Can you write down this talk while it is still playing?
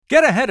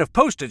Get ahead of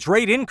postage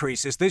rate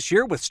increases this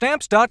year with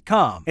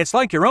Stamps.com. It's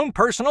like your own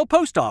personal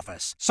post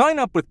office. Sign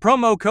up with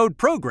promo code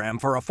PROGRAM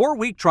for a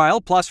 4-week trial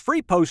plus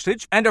free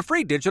postage and a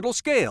free digital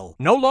scale.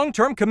 No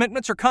long-term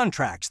commitments or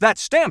contracts.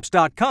 That's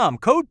Stamps.com,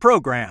 code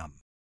PROGRAM.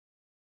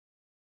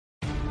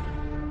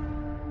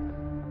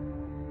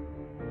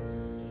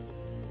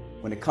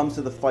 When it comes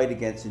to the fight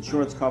against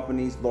insurance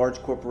companies, large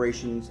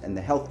corporations, and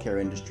the healthcare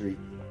industry,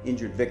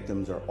 injured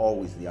victims are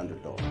always the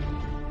underdog.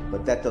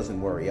 But that doesn't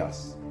worry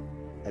us.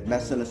 At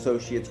Messa &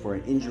 Associates, we're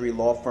an injury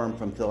law firm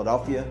from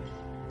Philadelphia,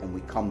 and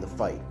we come to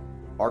fight.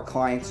 Our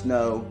clients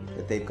know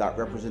that they've got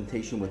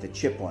representation with a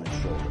chip on its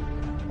shoulder,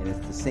 and it's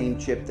the same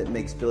chip that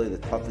makes Philly the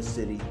toughest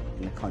city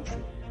in the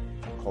country.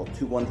 Call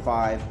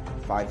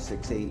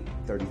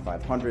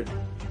 215-568-3500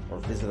 or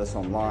visit us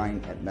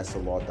online at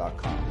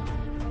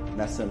messalaw.com.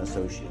 Messa &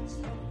 Associates,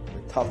 the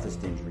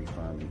toughest injury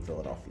firm in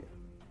Philadelphia.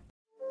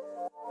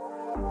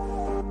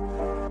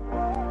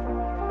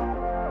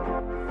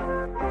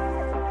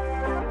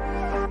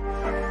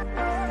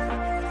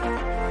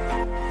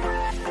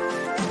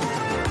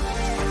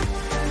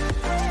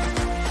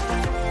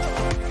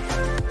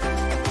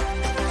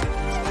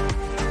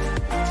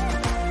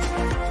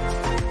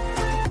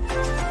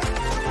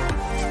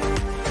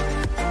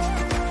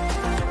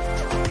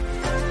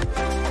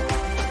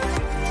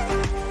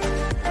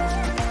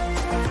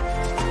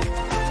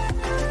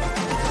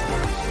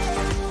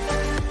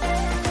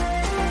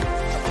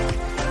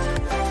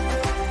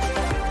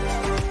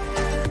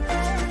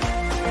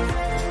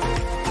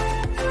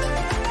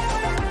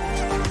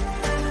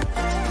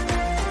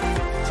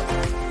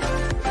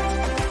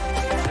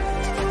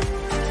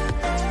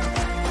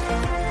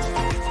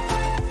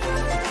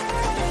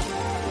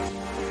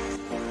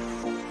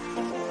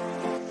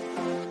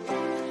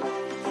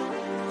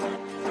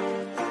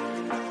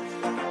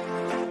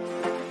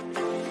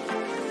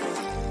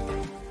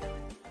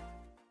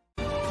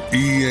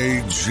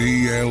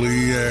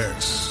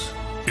 EAGLES,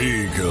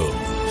 Eagles.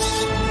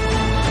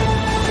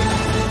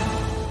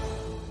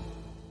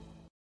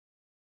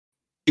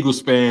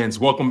 Eagles fans,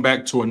 welcome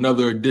back to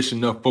another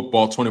edition of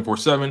Football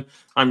 24/7.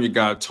 I'm your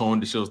guy,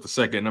 Tone DeShields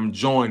II, and I'm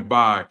joined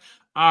by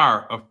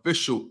our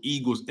official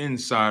Eagles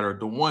insider,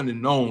 the one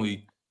and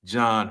only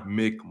John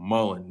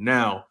McMullen.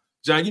 Now,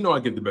 John, you know I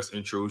give the best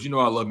intros. You know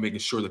I love making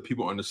sure that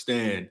people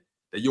understand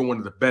that you're one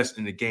of the best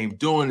in the game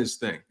doing this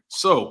thing.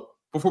 So,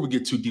 before we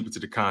get too deep into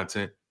the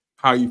content,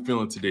 how are you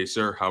feeling today,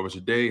 sir? How was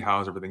your day?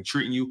 How's everything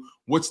treating you?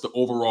 What's the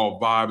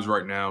overall vibes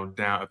right now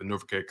down at the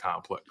Norfolk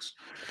Complex?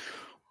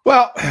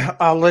 Well,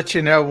 I'll let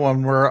you know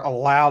when we're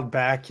allowed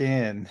back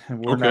in.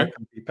 We're Okay. not going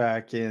to be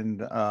back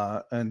in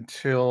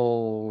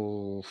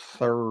until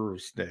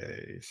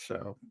Thursday.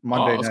 So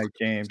Monday night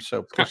game.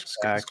 So push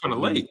back. It's kind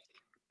of late.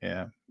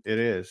 Yeah, it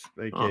is.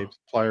 They gave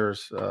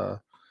players, they're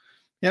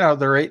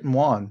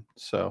 8-1.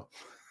 So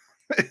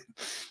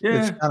it's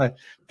kind of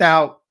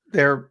now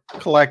they're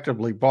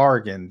collectively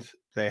bargained.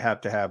 They have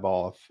to have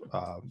off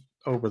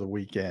over the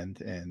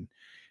weekend, and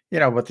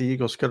but the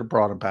Eagles could have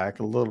brought them back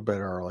a little bit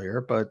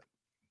earlier, but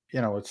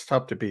it's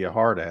tough to be a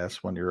hard ass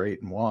when you're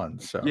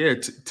 8-1. So yeah,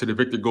 to the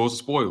victor goes the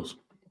spoils.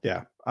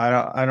 Yeah,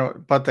 I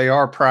don't. But they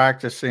are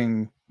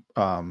practicing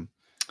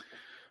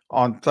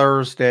on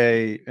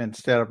Thursday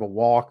instead of a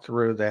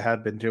walkthrough. They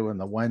had been doing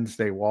the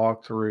Wednesday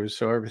walkthrough,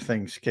 so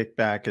everything's kicked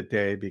back a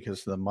day because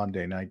of the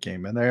Monday night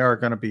game, and they are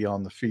going to be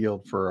on the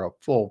field for a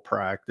full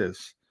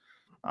practice.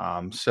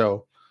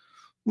 So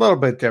a little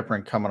bit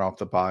different coming off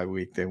the bye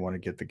week. They want to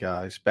get the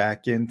guys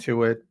back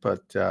into it,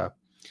 but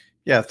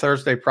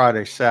Thursday,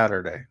 Friday,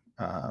 Saturday.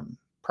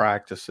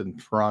 Practice in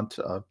front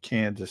of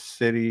Kansas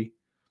City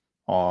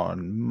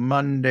on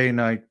Monday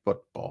Night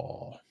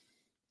Football.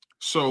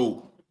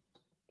 So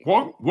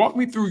walk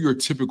me through your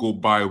typical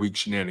bye week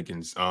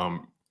shenanigans,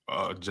 John,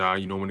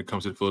 when it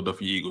comes to the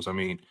Philadelphia Eagles. I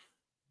mean,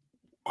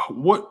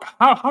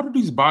 how do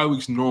these bye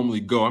weeks normally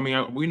go? I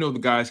mean, we know the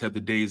guys have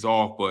the days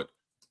off, but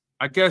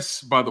I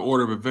guess by the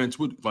order of events,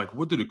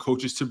 what do the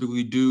coaches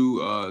typically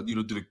do? Are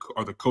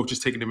the coaches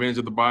taking advantage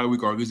of the bye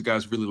week, or are these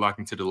guys really locked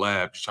into the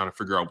lab just trying to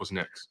figure out what's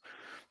next?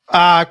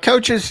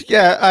 Coaches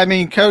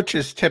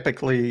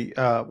typically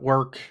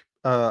work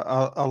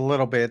a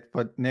little bit,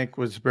 but Nick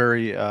was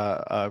very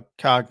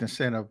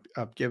cognizant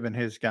of giving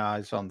his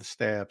guys on the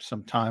staff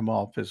some time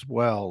off as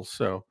well.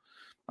 So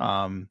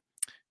the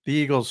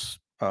Eagles,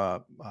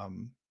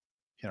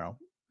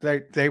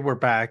 they were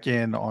back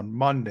in on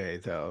Monday,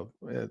 though,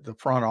 the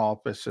front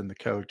office and the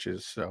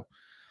coaches. So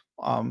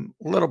a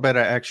little bit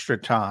of extra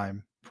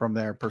time from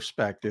their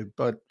perspective,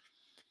 but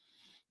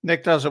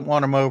Nick doesn't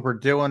want them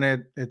overdoing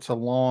it. It's a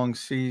long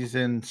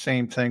season.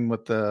 Same thing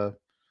with the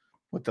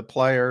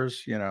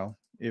players.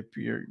 If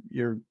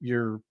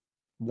you're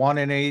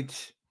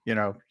 1-8,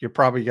 you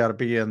probably got to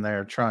be in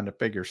there trying to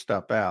figure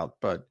stuff out.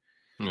 But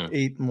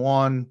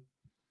 8-1,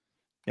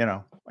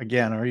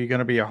 again, are you going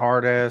to be a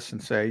hard ass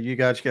and say you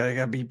guys got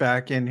to be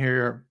back in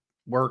here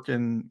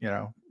working?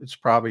 It's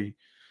probably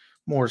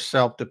more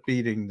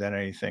self-defeating than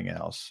anything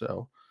else.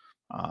 So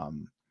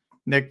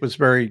Nick was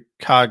very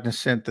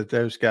cognizant that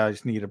those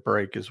guys need a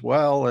break as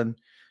well. And,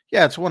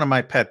 Yeah, it's one of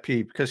my pet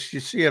peeves because you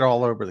see it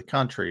all over the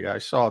country. I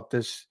saw it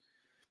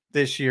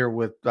this year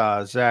with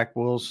Zach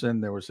Wilson.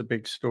 There was a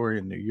big story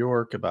in New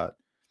York about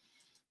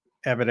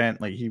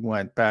evidently he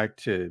went back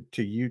to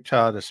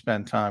Utah to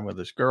spend time with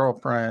his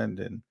girlfriend,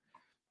 and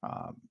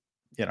um,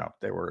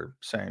 they were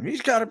saying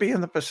he's got to be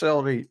in the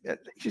facility.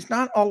 He's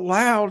not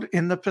allowed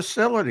in the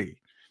facility.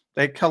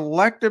 They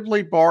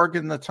collectively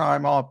bargained the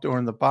time off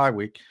during the bye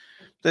week.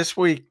 This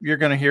week, you're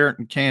going to hear it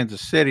in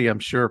Kansas City, I'm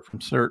sure,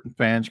 from certain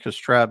fans, because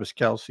Travis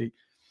Kelce,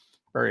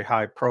 very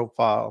high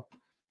profile,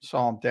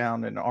 saw him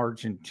down in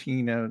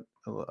Argentina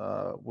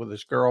with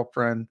his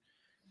girlfriend.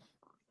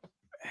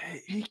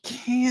 He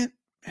can't.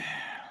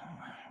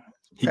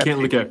 He can't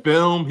look at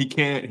film. He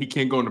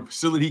can't go in the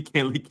facility. He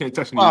can't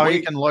touch any Well, weight.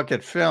 he can look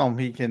at film.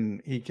 He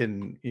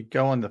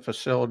go in the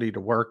facility to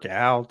work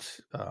out.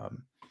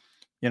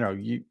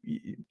 You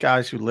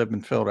guys who live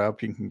in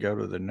Philadelphia can go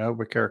to the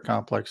NovaCare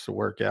complex to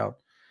work out,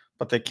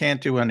 but they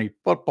can't do any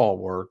football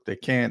work. They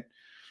can't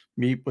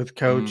meet with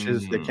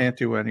coaches. They can't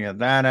do any of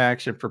that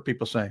action. For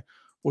people saying,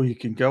 well, you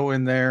can go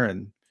in there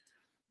and,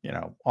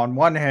 on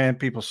one hand,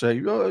 people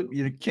say, oh,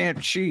 you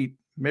can't cheat.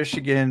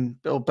 Michigan,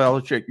 Bill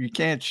Belichick, you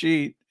can't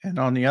cheat. And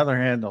on the other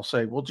hand, they'll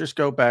say, well, just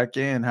go back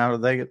in. How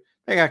do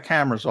they got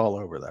cameras all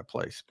over that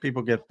place.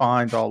 People get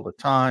fined all the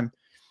time.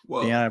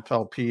 Well, the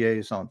NFLPA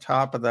is on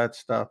top of that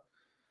stuff.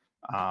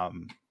 Well,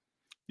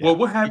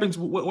 what happens?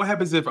 What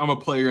happens if I'm a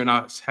player and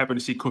I happen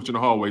to see coach in the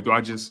hallway? Do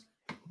I just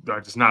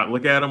not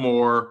look at him,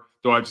 or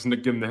do I just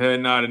give him the head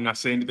nod and not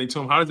say anything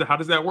to him? How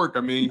does that work?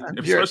 I mean,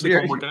 especially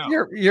if I'm working out.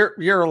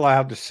 You're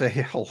allowed to say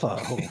hello.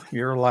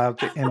 You're allowed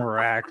to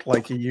interact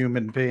like a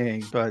human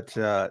being, but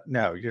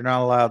no, you're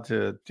not allowed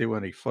to do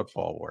any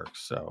football work.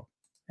 So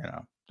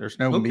there's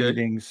no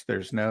meetings.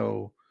 There's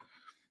no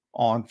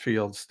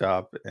on-field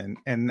stuff, and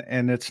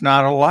it's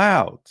not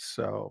allowed.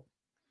 So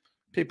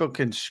people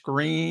can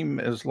scream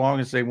as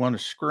long as they want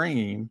to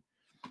scream,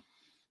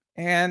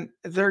 and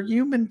they're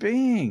human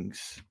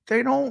beings.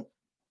 They don't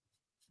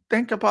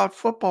think about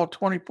football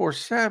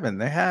 24/7.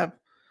 They have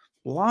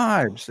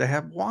lives. They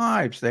have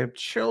wives. They have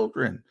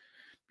children.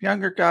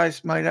 Younger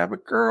guys might have a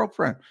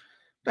girlfriend.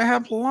 They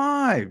have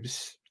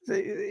lives.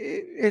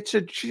 It's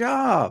a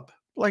job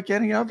like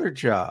any other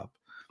job.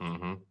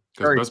 Mm-hmm.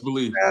 Because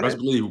best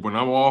believe when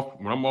I'm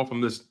off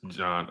from this,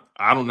 John,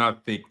 I do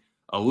not think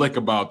a lick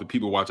about the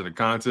people watching the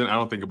content. I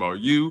don't think about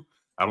you.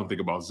 I don't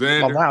think about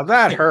Xander. Well, now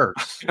that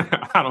hurts.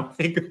 I don't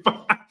think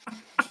about.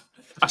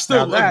 I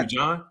still love you,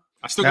 John.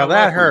 I still now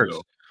that hurts.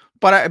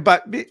 But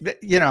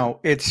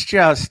it's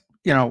just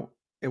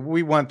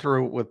we went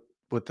through it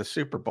with the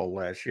Super Bowl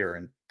last year,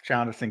 and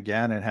Jonathan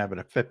Gannon having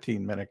a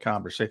 15-minute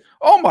conversation.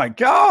 Oh my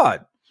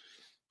God!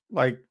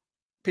 Like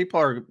people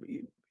are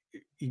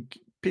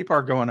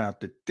going out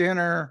to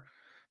dinner.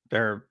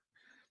 They're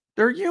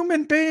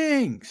human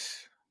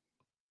beings.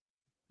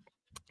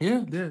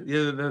 Yeah.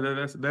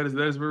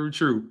 That is very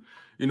true.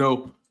 This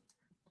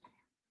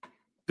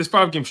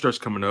 5-game stretch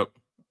coming up.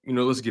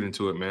 Let's get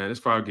into it, man. This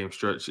 5-game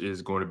stretch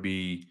is going to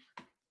be,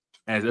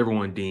 as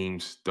everyone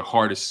deems, the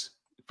hardest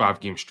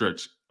 5-game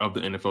stretch of the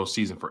NFL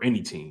season for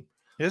any team.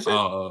 Is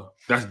it?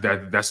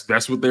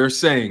 That's what they're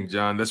saying,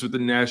 John. That's what the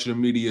national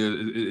media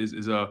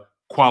is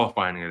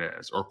qualifying it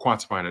as, or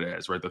quantifying it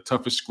as, right? The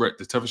toughest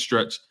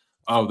stretch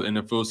of the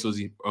NFL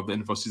season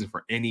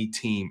for any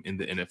team in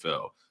the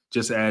NFL.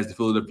 Just as the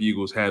Philadelphia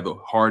Eagles had the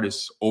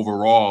hardest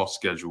overall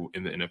schedule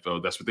in the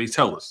NFL. That's what they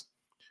tell us.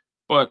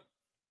 But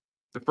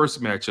the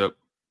first matchup,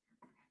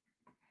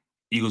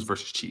 Eagles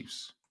versus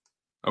Chiefs.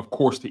 Of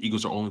course, the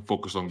Eagles are only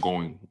focused on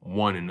going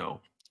 1-0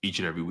 each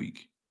and every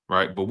week,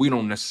 right? But we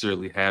don't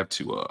necessarily have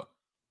to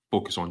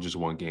focus on just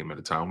one game at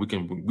a time.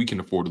 We can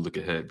afford to look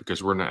ahead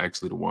because we're not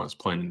actually the ones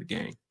playing in the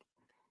game.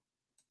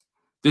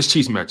 This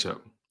Chiefs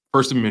matchup,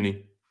 first of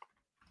many,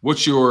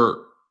 what's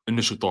your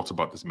initial thoughts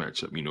about this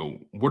matchup?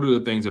 What are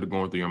the things that are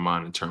going through your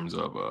mind in terms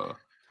of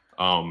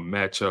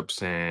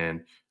matchups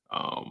and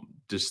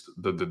just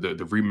the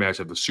rematch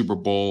of the Super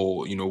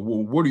Bowl?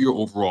 What are your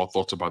overall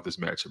thoughts about this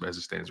matchup as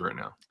it stands right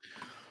now?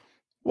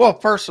 Well,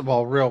 first of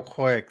all, real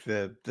quick,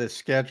 the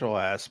schedule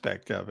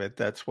aspect of it.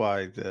 That's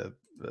why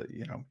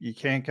you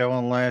can't go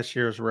on last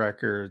year's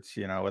records.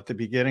 At the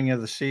beginning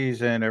of the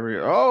season,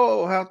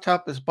 how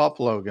tough is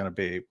Buffalo going to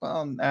be?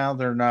 Well, now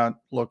they're not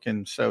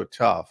looking so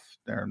tough.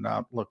 They're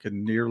not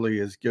looking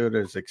nearly as good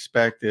as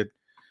expected.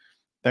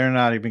 They're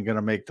not even going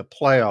to make the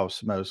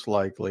playoffs, most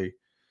likely.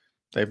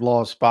 They've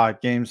lost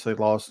 5 games. They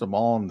lost them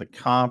all in the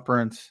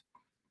conference.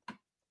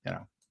 You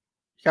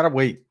got to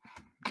wait.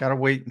 Got to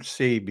wait and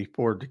see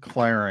before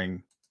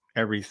declaring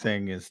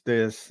everything is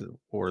this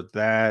or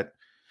that.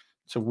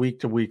 It's a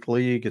week-to-week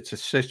league. It's a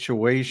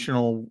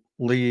situational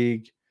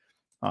league.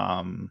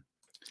 John,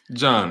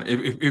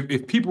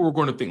 if people were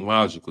going to think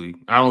logically,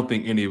 I don't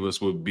think any of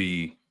us would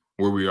be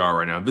where we are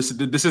right now.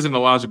 This isn't a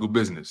logical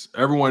business.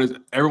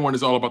 Everyone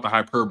is all about the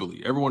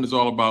hyperbole. Everyone is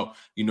all about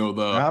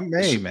Not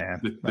me,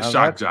 man. The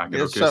shock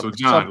jockey. Okay, so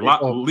John,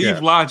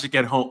 leave logic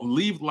at home.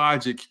 Leave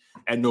logic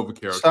at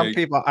NovaCare. Okay? Some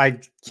people, I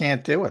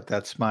can't do it.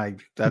 That's my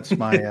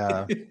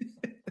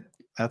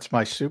That's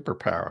my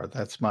superpower.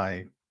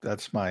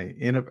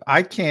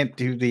 I can't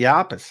do the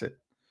opposite.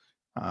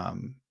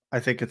 I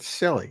think it's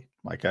silly.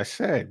 Like I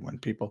said,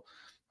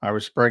 I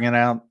was bringing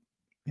out,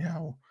 you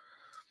know,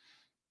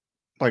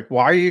 like,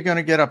 why are you going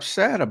to get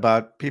upset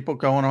about people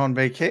going on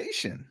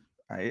vacation?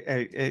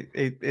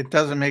 It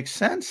doesn't make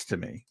sense to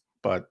me,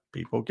 but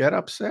people get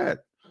upset.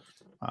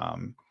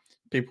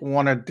 People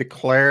want to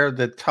declare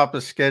the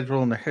toughest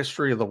schedule in the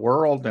history of the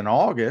world in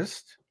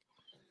August.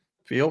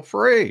 Feel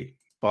free,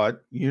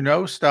 but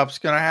stuff's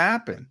going to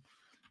happen.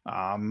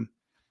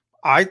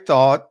 I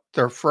thought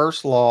their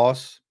first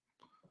loss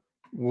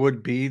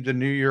would be the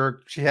New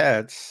York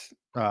Jets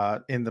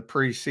in the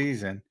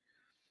preseason,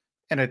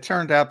 and it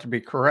turned out to be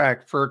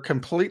correct for a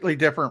completely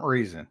different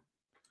reason.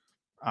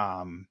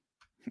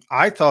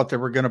 I thought they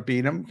were going to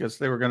beat them because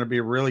they were going to be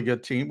a really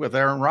good team with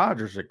Aaron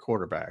Rodgers at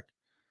quarterback.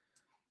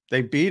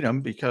 They beat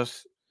them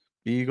because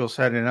the Eagles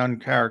had an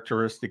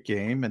uncharacteristic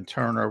game and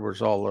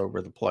turnovers all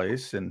over the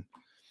place, and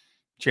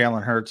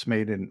Jalen Hurts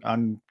made an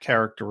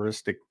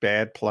uncharacteristic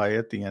bad play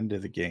at the end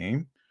of the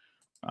game.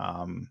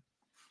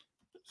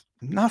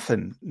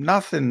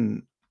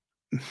 Nothing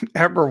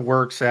ever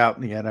works out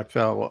in the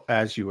NFL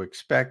as you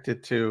expect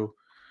it to.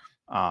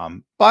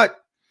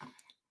 But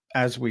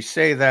as we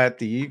say that,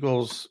 the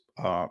Eagles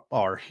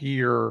are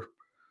here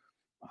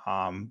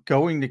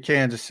going to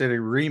Kansas City,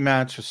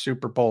 rematch of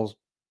Super Bowl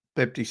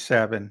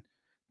 57,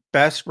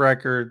 best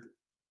record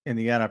in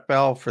the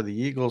NFL for the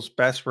Eagles,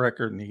 best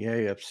record in the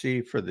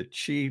AFC for the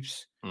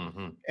Chiefs.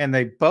 Mm-hmm. And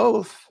they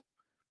both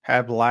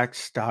have lacked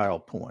style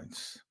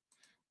points.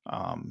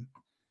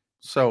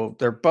 So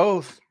they're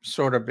both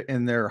sort of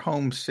in their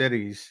home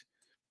cities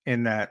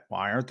in that,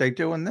 why aren't they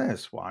doing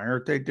this? Why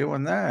aren't they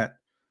doing that?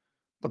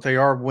 But they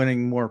are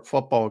winning more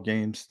football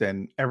games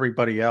than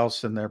everybody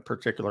else in their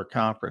particular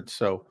conference.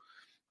 So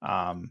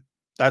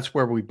that's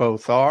where we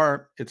both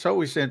are. It's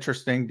always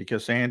interesting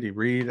because Andy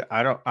Reid,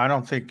 I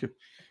don't think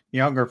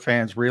younger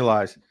fans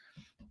realize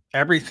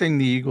everything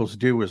the Eagles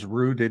do is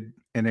rooted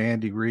in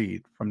Andy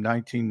Reid from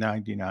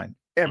 1999.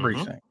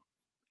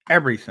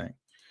 Everything.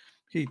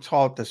 He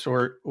taught this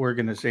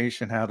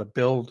organization how to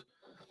build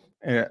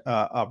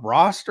a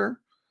roster.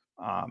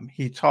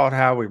 He taught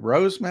Howie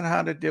Roseman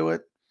how to do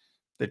it.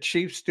 The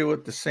Chiefs do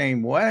it the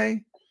same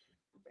way.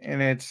 And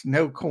it's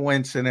no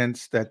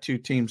coincidence that two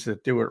teams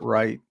that do it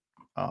right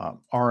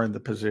are in the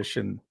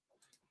position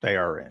they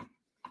are in.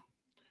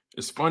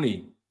 It's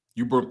funny.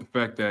 You brought up the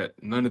fact that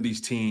neither of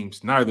these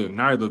teams, have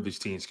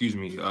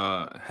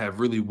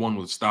really won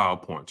with style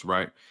points,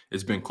 right?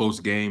 It's been close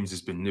games.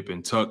 It's been nip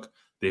and tuck.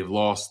 They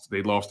lost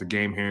a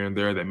game here and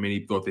there that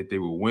many thought that they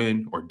would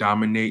win or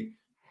dominate.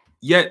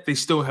 Yet they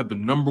still have the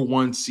number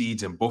one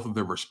seeds in both of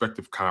their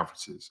respective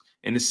conferences.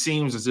 And it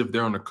seems as if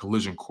they're on a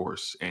collision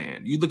course.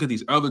 And you look at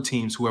these other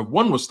teams who have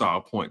won with style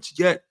points,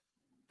 yet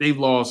they've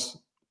lost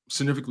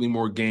significantly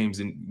more games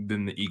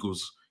than the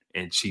Eagles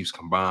and Chiefs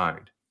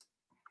combined.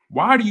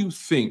 Why do you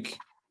think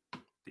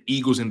the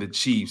Eagles and the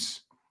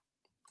Chiefs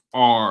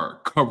are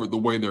covered the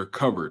way they're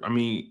covered? I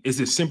mean, is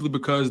it simply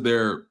because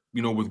they're,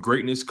 with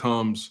greatness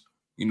comes,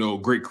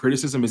 great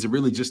criticism? Is it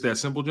really just that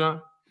simple,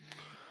 John?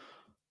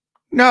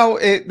 No,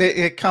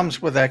 it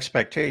comes with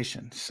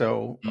expectations.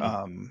 So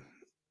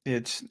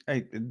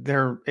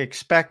they're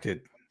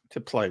expected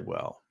to play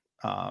well.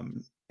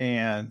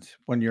 And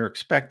when you're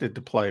expected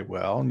to play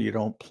well and you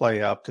don't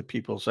play up to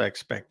people's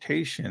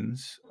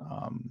expectations,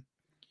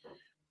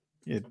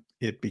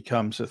 it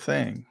becomes a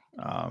thing.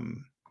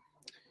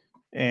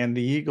 And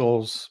the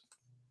Eagles,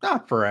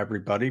 not for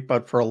everybody,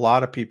 but for a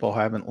lot of people,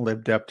 haven't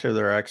lived up to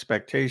their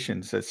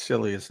expectations, as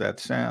silly as that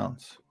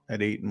sounds,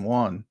 at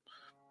 8-1.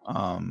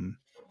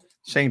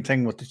 Same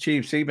thing with the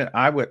Chiefs. Even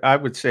I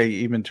would say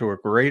even to a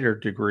greater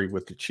degree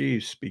with the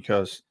Chiefs,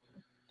 because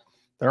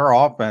their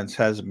offense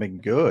hasn't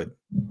been good,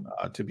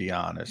 to be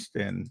honest.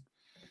 And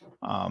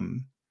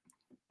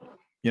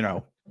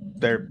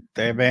they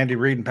have Andy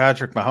Reid and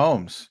Patrick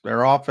Mahomes.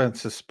 Their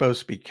offense is supposed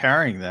to be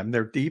carrying them.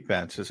 Their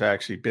defense has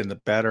actually been the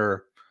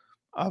better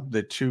of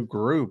the two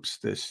groups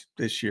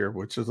this year,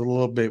 which is a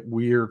little bit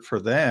weird for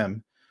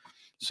them.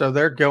 So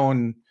they're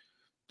going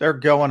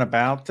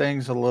about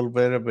things a little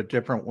bit of a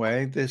different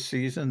way this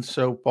season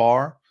so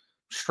far,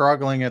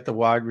 struggling at the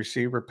wide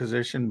receiver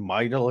position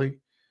mightily,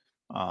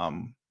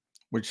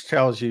 which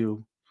tells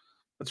you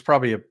it's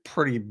probably a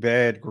pretty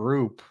bad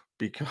group,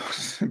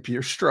 because if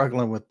you're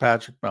struggling with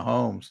Patrick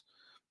Mahomes,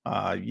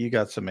 you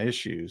got some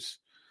issues.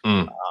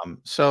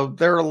 So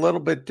they're a little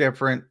bit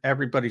different.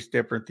 Everybody's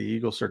different. The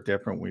Eagles are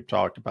different. We've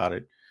talked about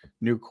it.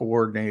 New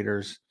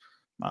coordinators,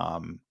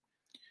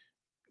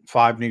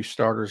 5 new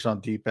starters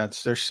on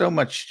defense. There's so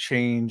much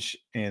change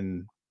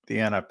in the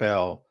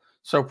NFL.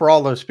 So for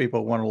all those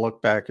people who want to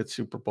look back at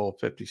Super Bowl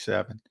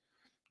 57,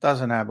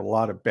 doesn't have a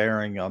lot of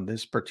bearing on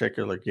this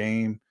particular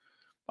game,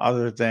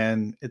 other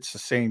than it's the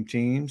same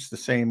teams, the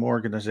same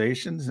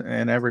organizations,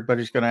 and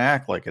everybody's going to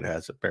act like it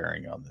has a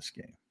bearing on this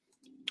game.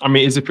 I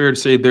mean, is it fair to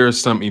say there's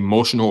some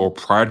emotional or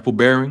prideful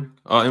bearing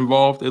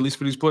involved, at least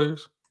for these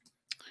players?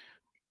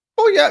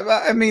 Well,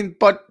 yeah. I mean,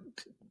 but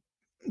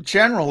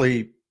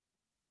generally,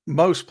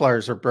 most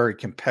players are very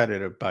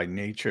competitive by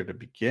nature to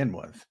begin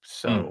with.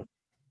 So,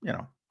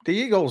 the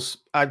Eagles,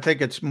 I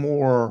think it's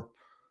more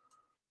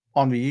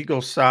on the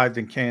Eagles side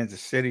than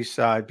Kansas City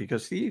side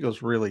because the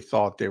Eagles really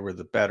thought they were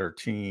the better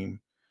team.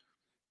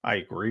 I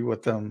agree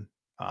with them.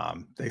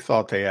 They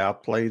thought they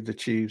outplayed the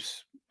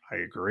Chiefs. I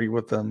agree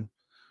with them.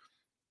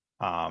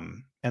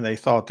 And they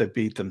thought they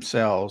beat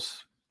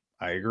themselves.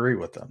 I agree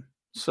with them.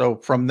 So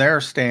from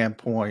their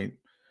standpoint,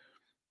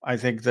 I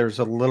think there's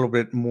a little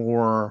bit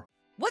more.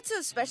 What's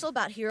so special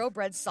about Hero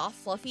Bread's soft,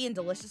 fluffy, and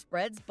delicious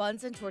breads,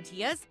 buns, and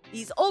tortillas?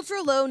 These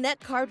ultra-low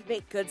net-carb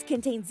baked goods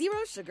contain zero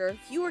sugar,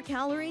 fewer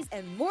calories,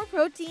 and more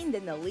protein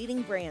than the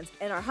leading brands,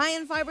 and are high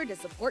in fiber to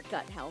support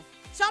gut health.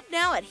 Shop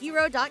now at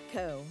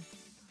hero.co.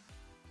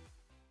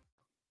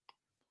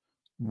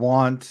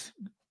 Want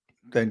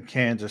than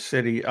Kansas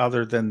City,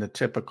 other than the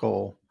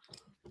typical,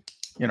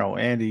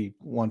 Andy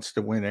wants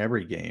to win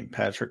every game.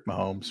 Patrick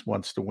Mahomes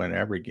wants to win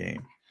every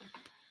game.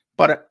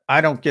 But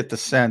I don't get the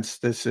sense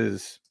this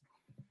is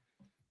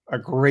a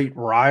great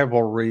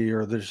rivalry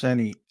or there's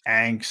any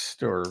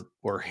angst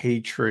or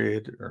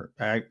hatred. Or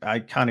I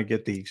kind of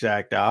get the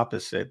exact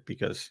opposite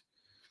because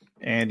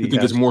Andy. You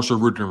think it's more so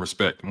rooted in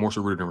respect? More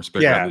so rooted in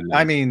respect. Yeah,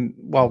 I mean,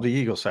 well, the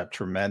Eagles have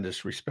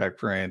tremendous respect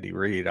for Andy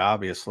Reid,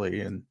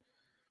 obviously, and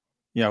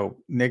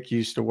Nick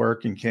used to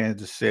work in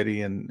Kansas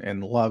City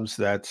and loves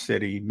that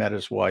city. Met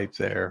his wife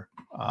there,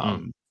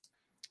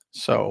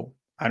 so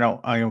I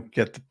don't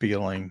get the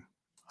feeling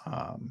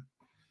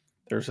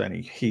there's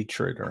any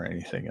hatred or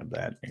anything of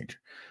that nature.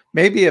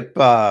 Maybe if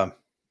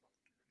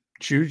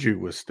Juju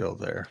was still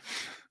there,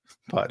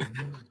 but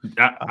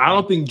I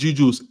don't think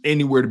Juju is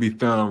anywhere to be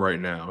found right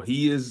now.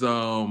 He is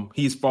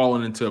he's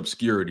fallen into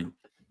obscurity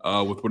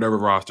with whatever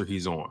roster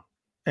he's on.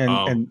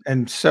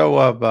 And so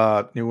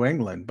of New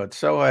England, but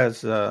so has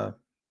the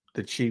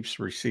Chiefs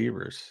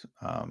receivers.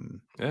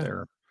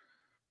 They're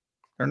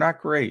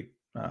not great.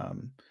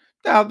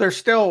 Now they're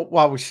still,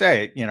 while we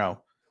say it,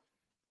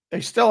 they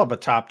still have a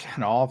top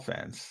 10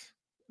 offense.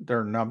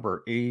 They're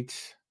number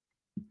 8,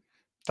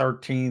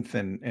 13th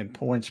in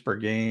points per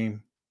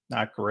game.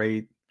 Not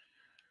great,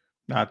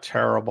 not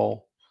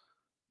terrible,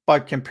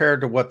 but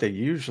compared to what they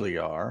usually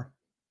are,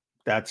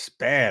 that's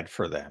bad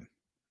for them.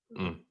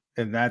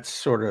 And that's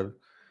sort of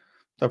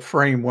the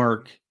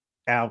framework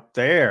out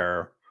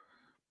there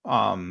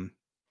from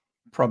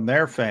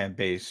their fan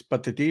base.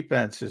 But the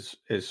defense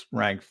is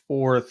ranked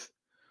 4th,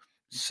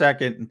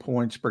 2nd in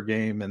points per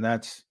game, and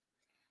that's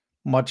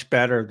much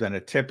better than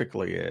it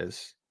typically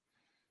is.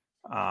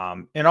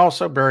 And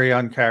also very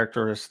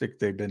uncharacteristic.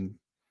 They've been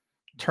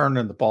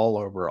turning the ball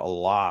over a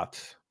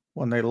lot.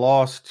 When they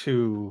lost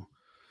to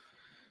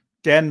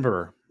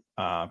Denver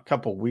a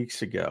couple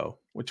weeks ago,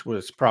 which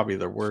was probably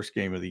their worst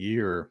game of the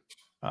year.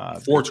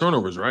 4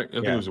 turnovers, right? I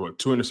think it was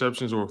 2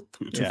 interceptions or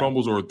 2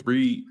 fumbles or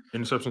 3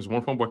 interceptions,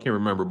 1 fumble. I can't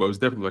remember, but it was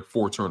definitely like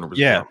 4 turnovers.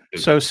 Yeah.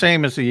 So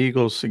same as the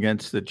Eagles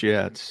against the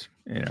Jets,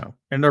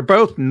 and they're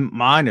both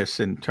minus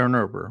in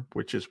turnover,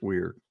 which is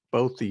weird.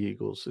 Both the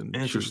Eagles and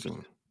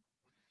Interesting.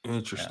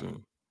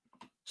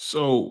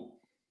 So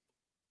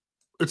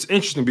it's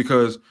interesting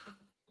because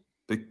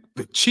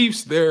the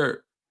Chiefs,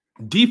 their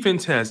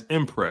defense has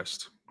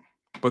impressed,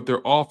 but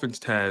their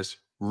offense has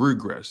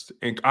regressed.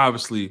 And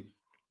obviously,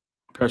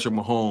 Patrick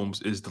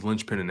Mahomes is the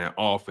linchpin in that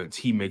offense.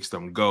 He makes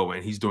them go,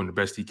 and he's doing the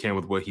best he can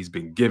with what he's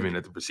been given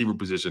at the receiver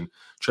position.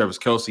 Travis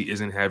Kelce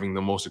isn't having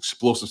the most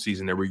explosive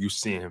season that we're used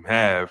to seeing him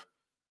have.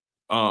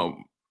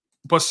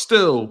 But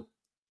still,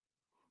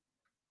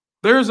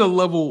 there's a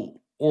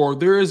level or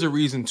there is a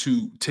reason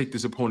to take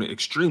this opponent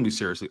extremely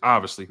seriously,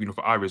 obviously,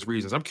 for obvious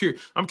reasons. I'm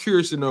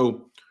curious to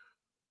know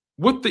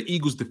what the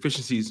Eagles'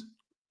 deficiencies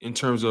in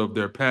terms of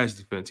their pass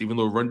defense, even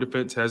though run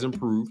defense has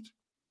improved,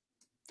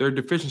 their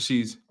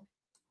deficiencies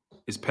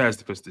is pass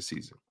defense this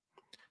season.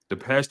 The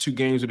past 2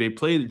 games where they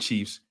played the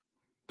Chiefs,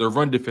 their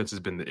run defense has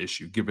been the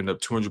issue, giving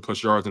up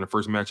 200-plus yards in the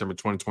first matchup in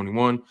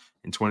 2021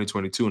 and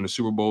 2022 in the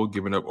Super Bowl,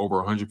 giving up over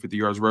 150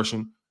 yards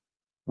rushing.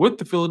 With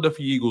the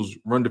Philadelphia Eagles'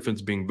 run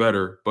defense being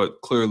better,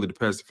 but clearly the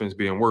pass defense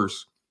being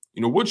worse,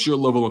 what's your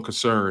level of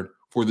concern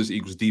for this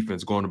Eagles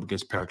defense going up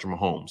against Patrick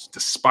Mahomes,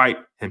 despite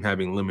him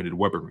having limited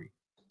weaponry?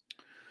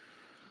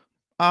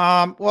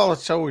 Well,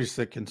 it's always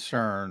the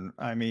concern.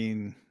 I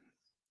mean,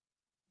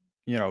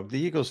 the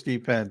Eagles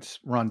defense,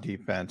 run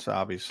defense,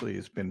 obviously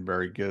has been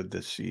very good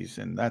this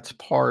season. That's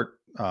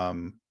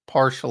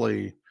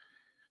partially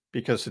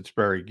because it's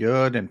very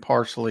good and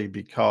partially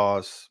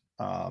because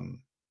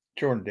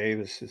Jordan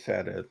Davis has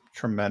had a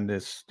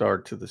tremendous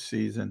start to the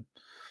season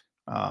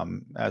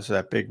as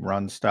that big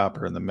run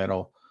stopper in the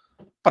middle.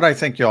 But I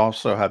think you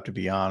also have to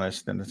be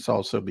honest, and it's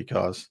also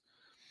because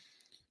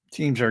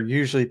teams are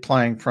usually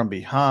playing from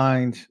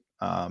behind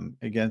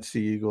against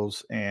the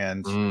Eagles,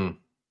 and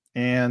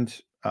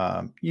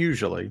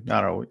usually,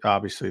 not always,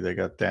 obviously they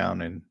got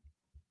down in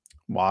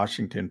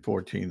Washington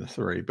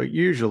 14-3, but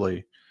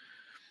usually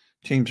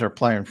teams are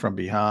playing from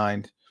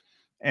behind,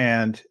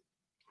 and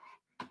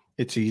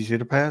it's easy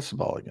to pass the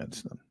ball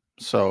against them.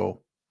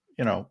 So,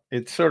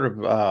 it's sort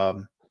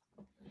of,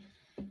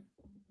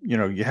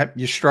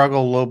 you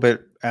struggle a little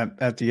bit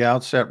at the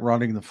outset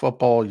running the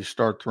football, you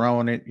start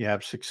throwing it, you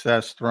have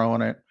success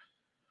throwing it.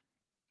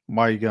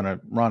 Why are you going to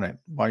run it?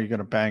 Why are you going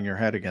to bang your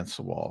head against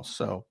the wall?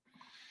 So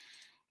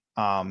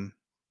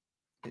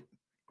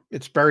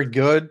it's very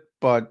good,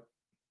 but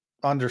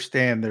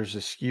understand there's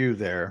a skew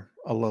there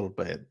a little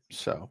bit.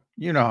 So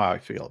you know how I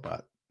feel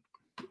about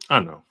I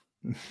know.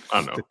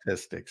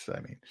 statistics. I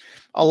mean,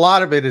 a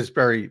lot of it is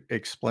very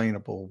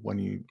explainable when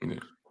you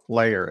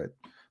layer it,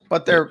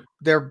 but they're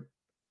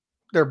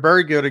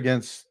very good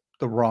against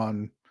the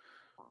run.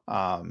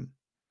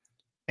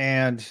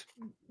 And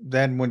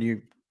then when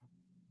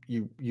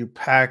you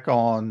pack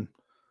on,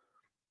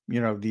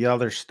 the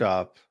other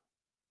stuff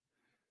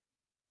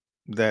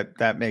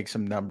that makes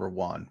them number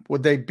one.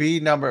 Would they be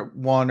number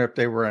one if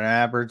they were an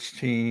average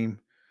team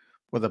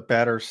with a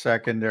better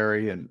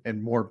secondary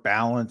and more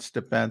balanced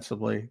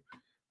defensively?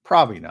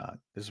 Probably not,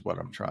 is what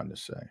I'm trying to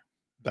say.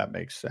 That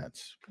makes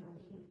sense.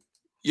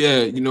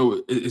 Yeah,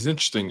 it's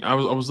interesting. I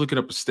was looking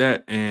up a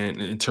stat,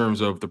 and in terms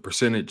of the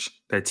percentage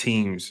that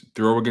teams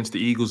throw against the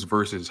Eagles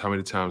versus how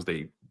many times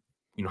they,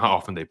 how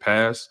often they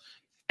pass,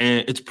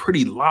 and it's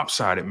pretty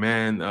lopsided,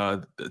 man.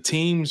 The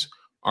teams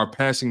are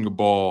passing the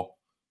ball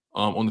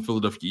on the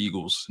Philadelphia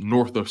Eagles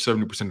north of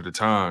 70% of the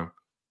time,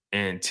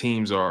 and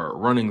teams are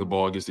running the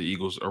ball against the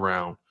Eagles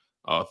around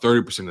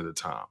 30% of the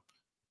time.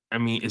 I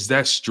mean, is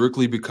that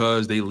strictly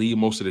because they lead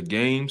most of the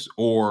games,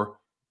 or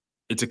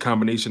it's a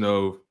combination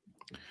of,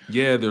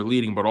 yeah, they're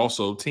leading, but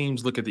also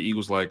teams look at the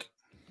Eagles like,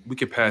 we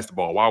could pass the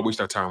ball. Why waste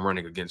our time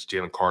running against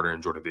Jalen Carter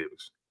and Jordan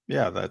Davis?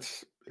 Yeah,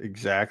 that's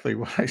exactly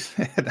what I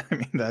said. I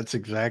mean, that's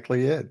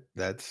exactly it.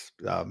 That's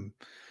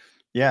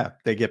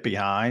they get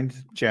behind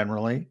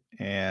generally,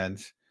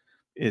 and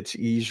it's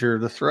easier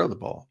to throw the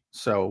ball.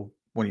 So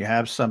when you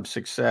have some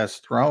success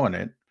throwing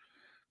it,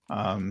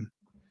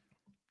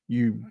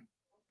 you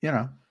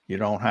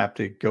don't have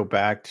to go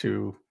back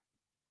to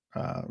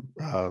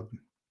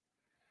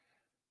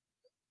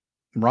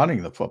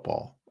running the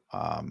football.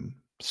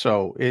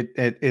 So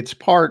it's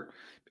part,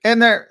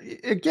 and they're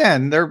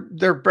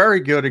very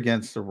good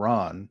against the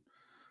run.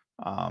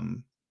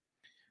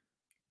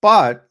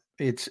 But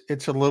it's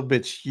a little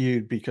bit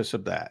skewed because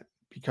of that,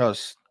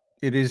 because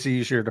it is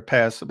easier to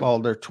pass the ball.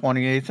 They're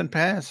 28th in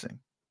passing,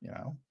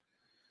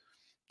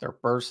 they're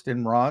first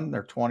in run,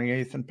 they're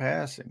 28th in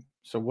passing.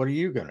 So what are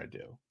you going to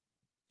do?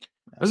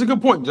 That's a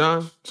good point,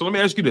 John. So let me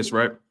ask you this,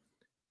 right?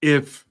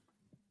 If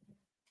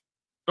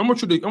I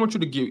want you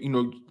to give,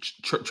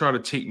 try to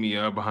take me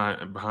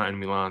behind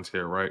enemy lines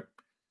here, right?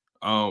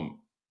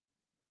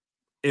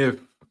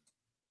 If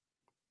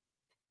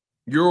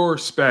you're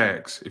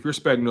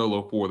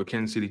Spagnuolo for the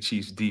Kansas City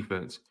Chiefs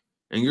defense,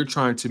 and you're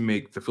trying to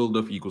make the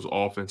Philadelphia Eagles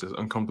offense as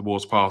uncomfortable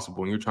as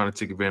possible, and you're trying to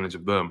take advantage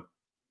of them,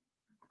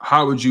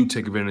 how would you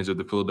take advantage of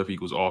the Philadelphia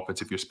Eagles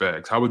offense if you're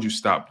Spags? How would you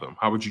stop them?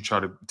 How would you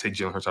try to take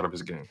Jalen Hurts out of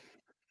his game?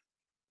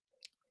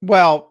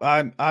 Well,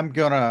 I'm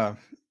gonna.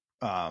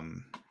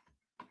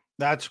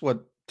 That's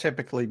what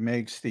typically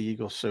makes the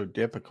Eagles so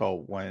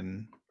difficult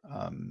when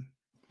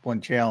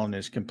Jalen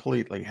is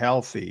completely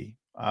healthy.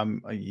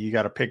 You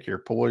got to pick your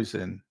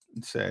poison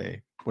and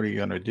say, what are you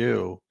going to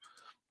do?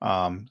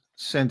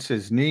 Since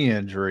his knee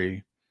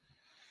injury,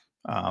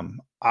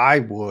 I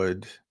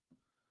would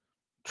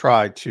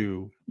try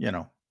to,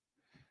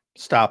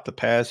 stop the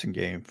passing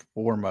game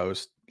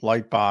foremost.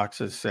 Light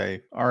boxes,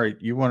 say, all right,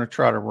 you want to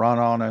try to run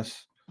on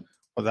us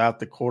without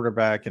the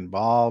quarterback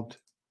involved,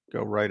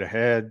 go right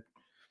ahead.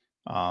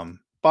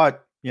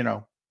 But,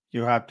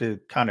 you have to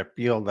kind of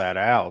feel that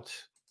out.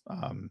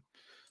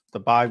 The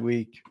bye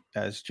week,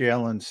 as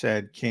Jalen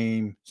said,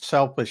 came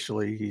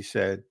selfishly. He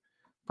said,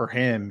 for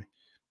him,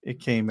 it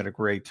came at a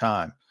great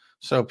time.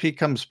 So if he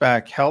comes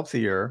back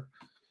healthier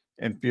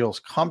and feels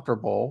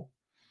comfortable,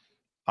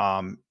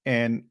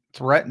 and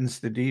threatens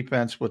the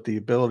defense with the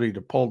ability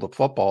to pull the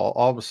football,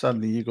 all of a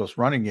sudden the Eagles'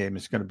 running game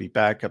is going to be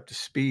back up to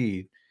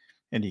speed,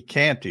 and he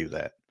can't do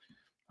that.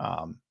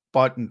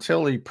 But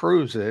until he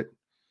proves it,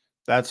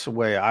 that's the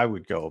way I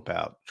would go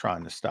about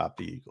trying to stop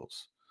the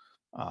Eagles,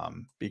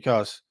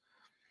 because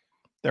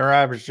they're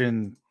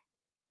averaging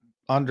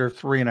under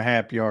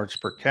 3.5 yards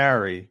per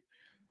carry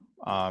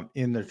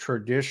in the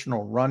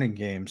traditional running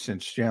game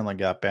since Jalen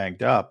got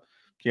banged up.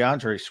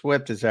 DeAndre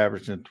Swift is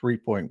averaging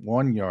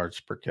 3.1 yards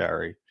per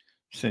carry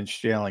since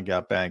Jalen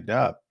got banged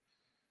up.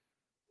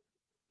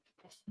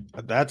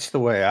 That's the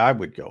way I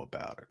would go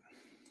about it.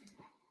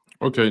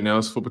 Okay, now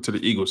let's flip it to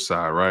the Eagles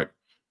side, right?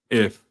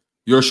 If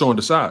you're showing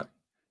the side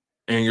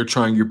and you're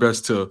trying your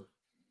best to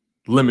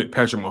limit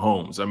Patrick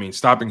Mahomes, I mean,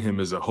 stopping him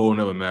is a whole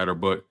nother matter,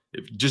 but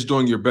if just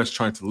doing your best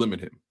trying to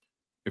limit him,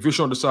 if you're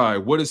showing the side,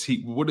 what does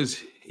he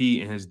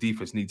and his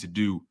defense need to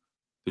do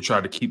to try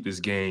to keep this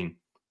game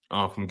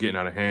from getting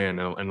out of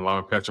hand and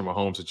allowing Patrick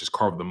Mahomes to just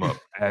carve them up?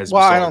 I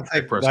don't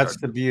think that's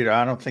the beauty.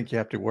 I don't think you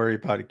have to worry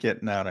about it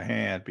getting out of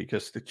hand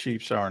because the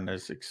Chiefs aren't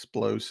as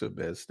explosive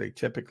as they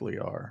typically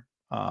are.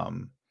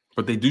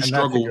 But they do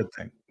struggle.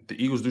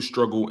 The Eagles do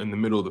struggle in the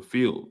middle of the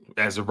field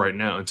as of right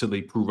now until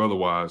they prove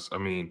otherwise. I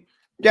mean,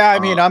 Yeah, I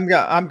mean, I'm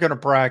gonna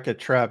bracket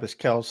Travis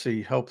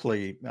Kelce.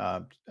 Hopefully,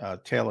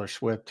 Taylor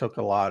Swift took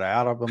a lot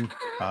out of him.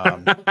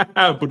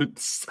 But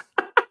it's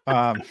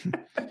Um,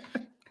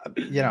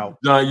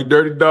 John, you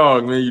dirty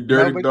dog, man. You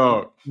dirty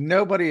dog.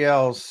 Nobody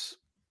else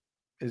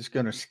is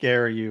going to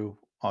scare you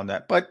on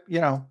that. But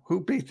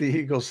who beat the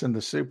Eagles in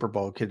the Super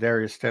Bowl?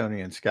 Kadarius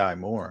Toney and Sky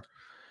Moore.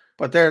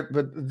 But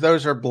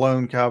those are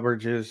blown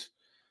coverages.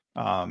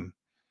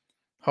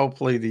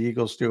 Hopefully the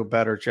Eagles do a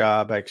better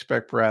job. I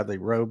expect Bradley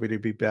Roby to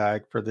be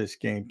back for this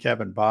game.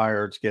 Kevin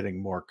Byard's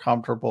getting more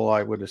comfortable,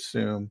 I would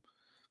assume.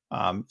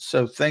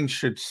 So things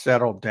should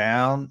settle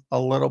down a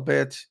little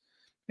bit.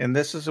 And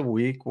this is a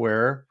week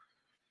where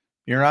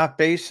you're not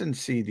basing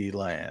CeeDee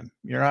Lamb.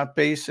 You're not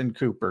basing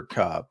Cooper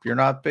Kupp. You're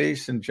not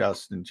basing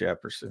Justin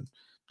Jefferson.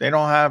 They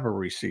don't have a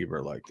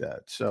receiver like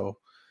that. So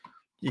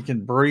you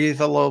can breathe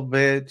a little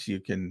bit. You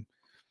can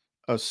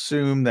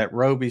assume that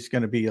Roby's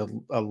going to be a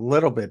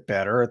little bit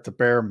better at the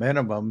bare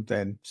minimum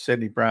than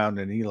Sidney Brown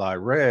and Eli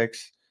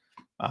Ricks.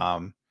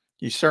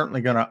 He's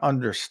certainly going to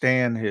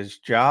understand his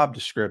job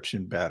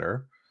description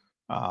better.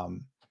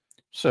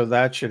 So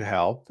that should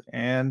help.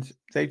 And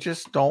they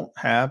just don't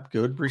have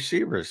good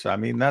receivers. I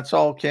mean, that's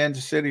all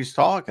Kansas City's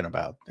talking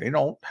about. They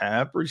don't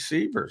have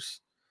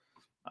receivers.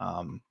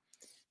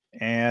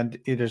 And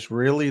it has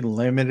really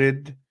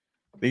limited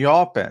the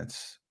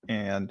offense.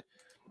 And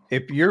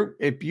if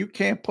you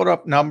can't put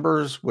up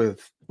numbers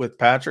with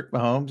Patrick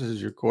Mahomes as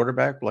your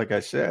quarterback, like I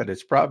said,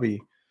 it's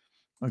probably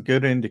a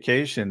good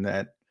indication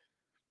that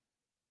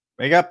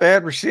they got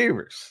bad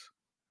receivers.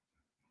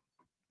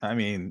 I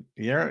mean,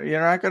 you're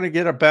not going to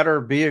get a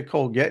better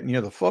vehicle getting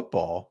you the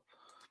football.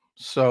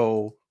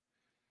 So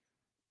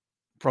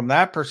from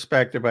that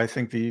perspective, I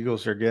think the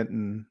Eagles are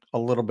getting a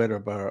little bit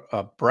of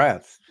a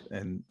breath.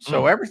 And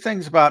so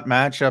everything's about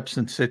matchups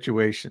and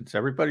situations.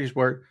 Everybody's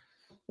worried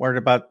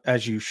about,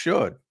 as you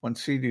should, when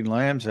CeeDee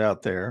Lamb's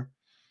out there.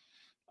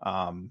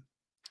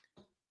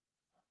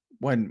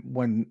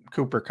 When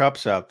Cooper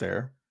Kupp's out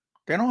there,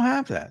 they don't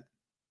have that.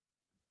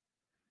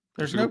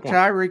 There's no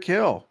Tyreek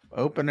Hill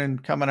opening,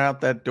 coming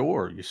out that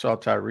door. You saw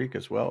Tyreek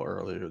as well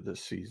earlier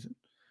this season.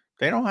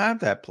 They don't have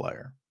that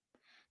player,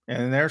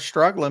 and they're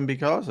struggling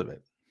because of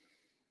it.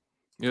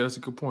 Yeah, that's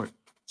a good point.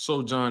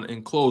 So, John,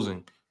 in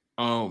closing,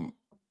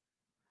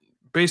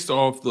 based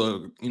off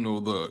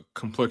the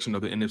complexion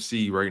of the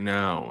NFC right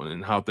now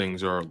and how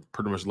things are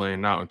pretty much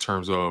laying out in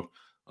terms of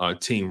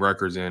team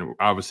records, and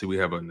obviously we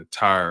have an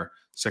entire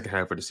second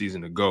half of the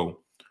season to go.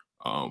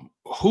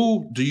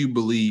 Who do you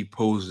believe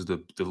poses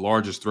the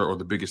largest threat or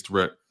the biggest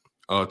threat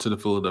to the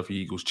Philadelphia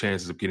Eagles'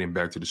 chances of getting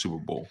back to the Super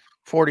Bowl?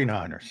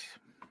 49ers.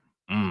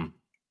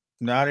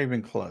 Not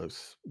even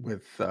close,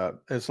 with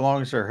as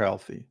long as they're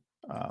healthy.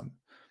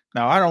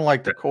 Now, I don't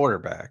like the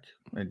quarterback.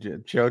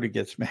 And Jody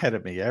gets mad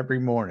at me every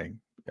morning.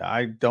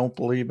 I don't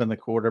believe in the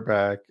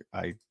quarterback.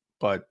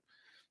 But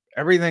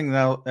everything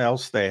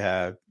else they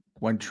have,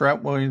 when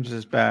Trent Williams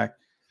is back,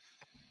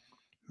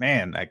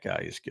 man, that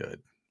guy is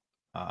good.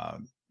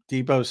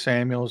 Deebo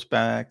Samuel's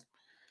back.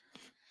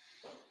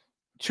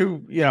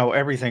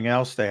 Everything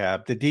else they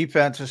have. The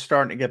defense is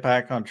starting to get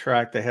back on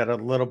track. They had a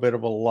little bit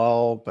of a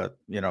lull, but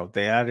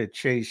they added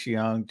Chase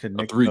Young to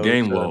Nick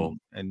 3-game lull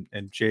and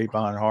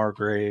Javon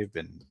Hargrave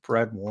and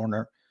Fred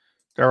Warner.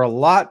 They're a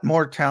lot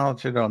more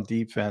talented on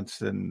defense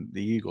than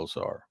the Eagles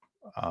are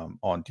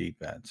on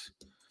defense.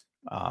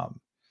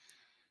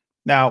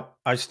 Now,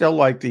 I still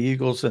like the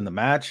Eagles in the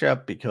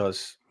matchup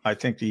because I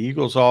think the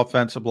Eagles'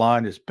 offensive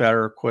line is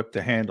better equipped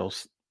to handle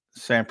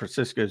San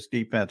Francisco's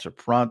defensive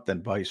front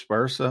than vice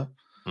versa.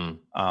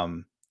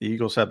 The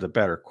Eagles have the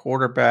better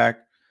quarterback.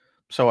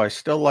 So I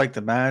still like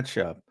the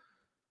matchup.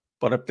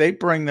 But if they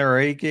bring their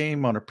A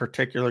game on a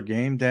particular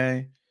game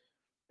day,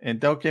 and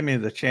don't give me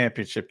the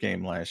championship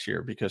game last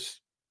year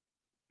because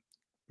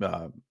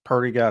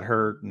Purdy got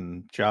hurt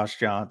and Josh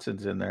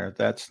Johnson's in there.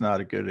 That's not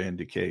a good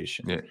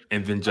indication. Yeah,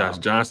 and then Josh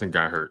Johnson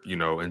got hurt,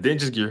 and then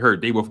just get hurt.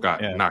 They both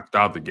got knocked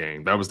out the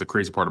game. That was the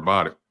crazy part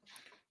about it.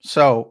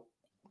 So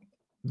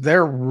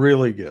they're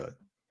really good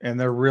and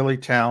they're really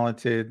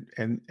talented,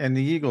 and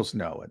the Eagles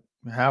know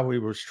it. Howie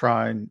was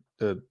trying,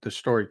 the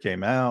story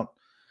came out,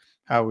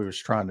 Howie was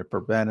trying to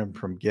prevent him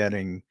from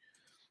getting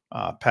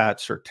Pat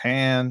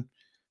Surtain,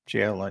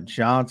 Jalen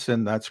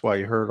Johnson. That's why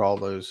you heard all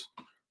those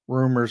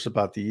rumors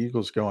about the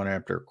Eagles going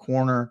after a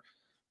corner.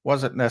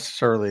 Wasn't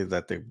necessarily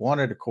that they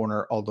wanted a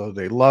corner, although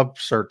they loved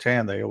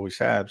Surtain. They always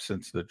have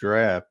since the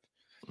draft.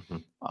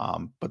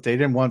 But they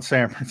didn't want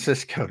San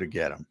Francisco to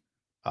get him.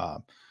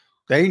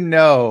 They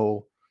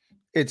know.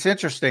 It's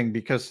interesting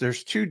because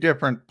there's two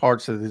different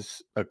parts of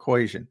this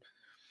equation.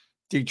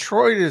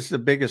 Detroit is the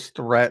biggest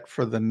threat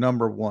for the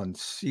number one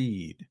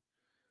seed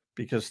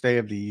because they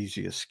have the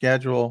easiest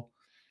schedule.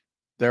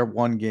 They're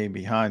one game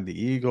behind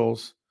the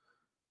Eagles.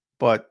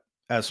 But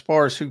as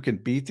far as who can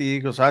beat the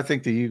Eagles, I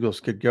think the Eagles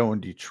could go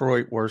in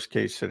Detroit, worst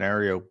case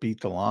scenario,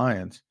 beat the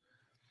Lions.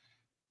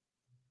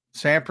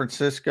 San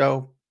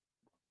Francisco,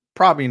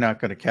 probably not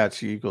going to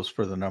catch the Eagles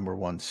for the number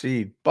one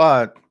seed,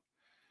 but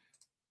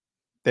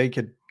they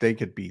could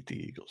beat the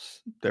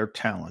Eagles. They're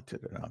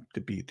talented enough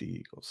to beat the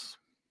Eagles.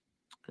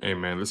 Hey,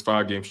 man, this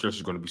 5-game stretch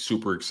is going to be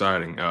super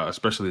exciting,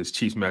 especially this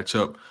Chiefs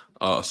matchup,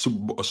 a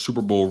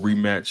Super Bowl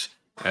rematch,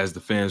 as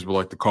the fans would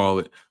like to call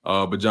it.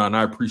 But, John,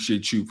 I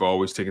appreciate you for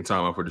always taking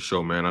time out for the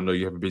show, man. I know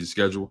you have a busy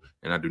schedule,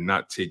 and I do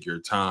not take your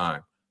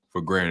time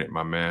for granted,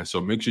 my man.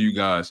 So make sure you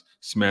guys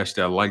smash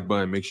that like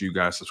button. Make sure you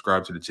guys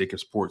subscribe to the Jacob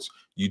Sports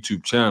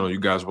YouTube channel. You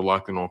guys were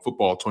locked in on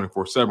Football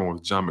 24/7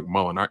 with John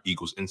McMullen, our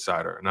Eagles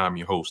insider, and I'm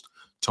your host,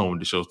 Tone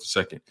DeShields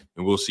II,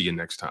 and we'll see you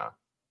next time.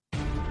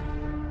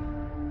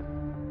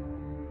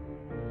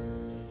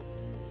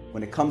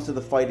 When it comes to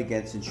the fight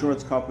against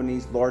insurance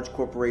companies, large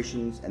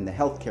corporations, and the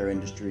healthcare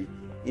industry,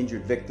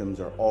 injured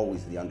victims are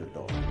always the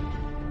underdog.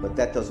 But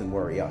that doesn't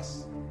worry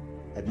us.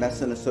 At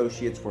Mess &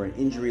 Associates, we're an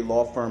injury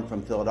law firm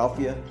from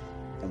Philadelphia,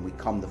 and we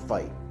come to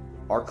fight.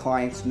 Our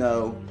clients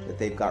know that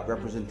they've got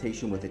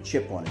representation with a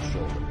chip on its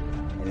shoulder,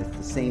 and it's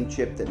the same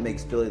chip that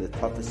makes Philly the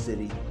toughest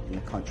city in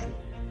the country.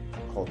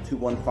 Call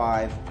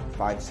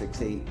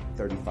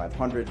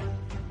 215-568-3500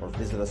 or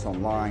visit us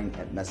online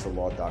at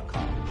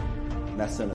messalaw.com. Mess &